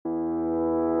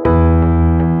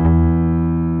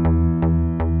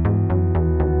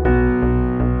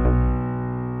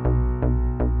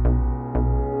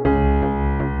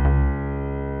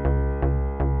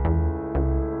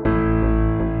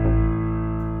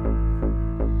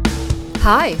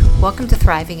Hi, welcome to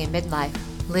Thriving in Midlife,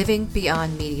 Living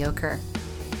Beyond Mediocre.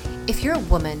 If you're a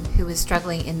woman who is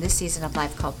struggling in this season of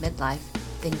life called midlife,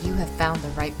 then you have found the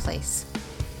right place.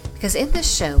 Because in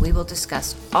this show, we will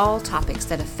discuss all topics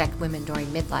that affect women during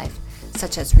midlife,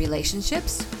 such as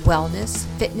relationships, wellness,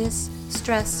 fitness,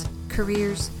 stress,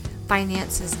 careers,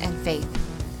 finances, and faith.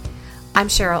 I'm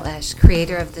Cheryl Esch,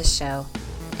 creator of this show,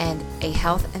 and a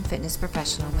health and fitness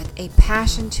professional with a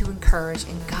passion to encourage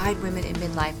and guide women in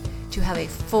midlife to have a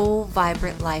full,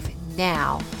 vibrant life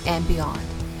now and beyond.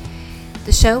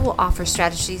 The show will offer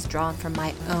strategies drawn from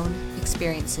my own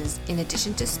experiences in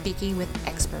addition to speaking with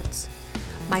experts.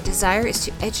 My desire is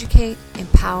to educate,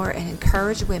 empower, and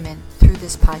encourage women through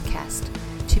this podcast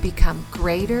to become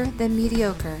greater than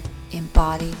mediocre in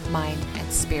body, mind,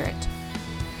 and spirit.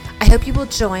 I hope you will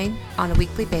join on a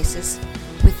weekly basis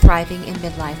with Thriving in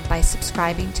Midlife by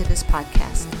subscribing to this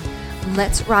podcast.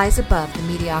 Let's rise above the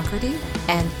mediocrity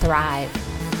and thrive.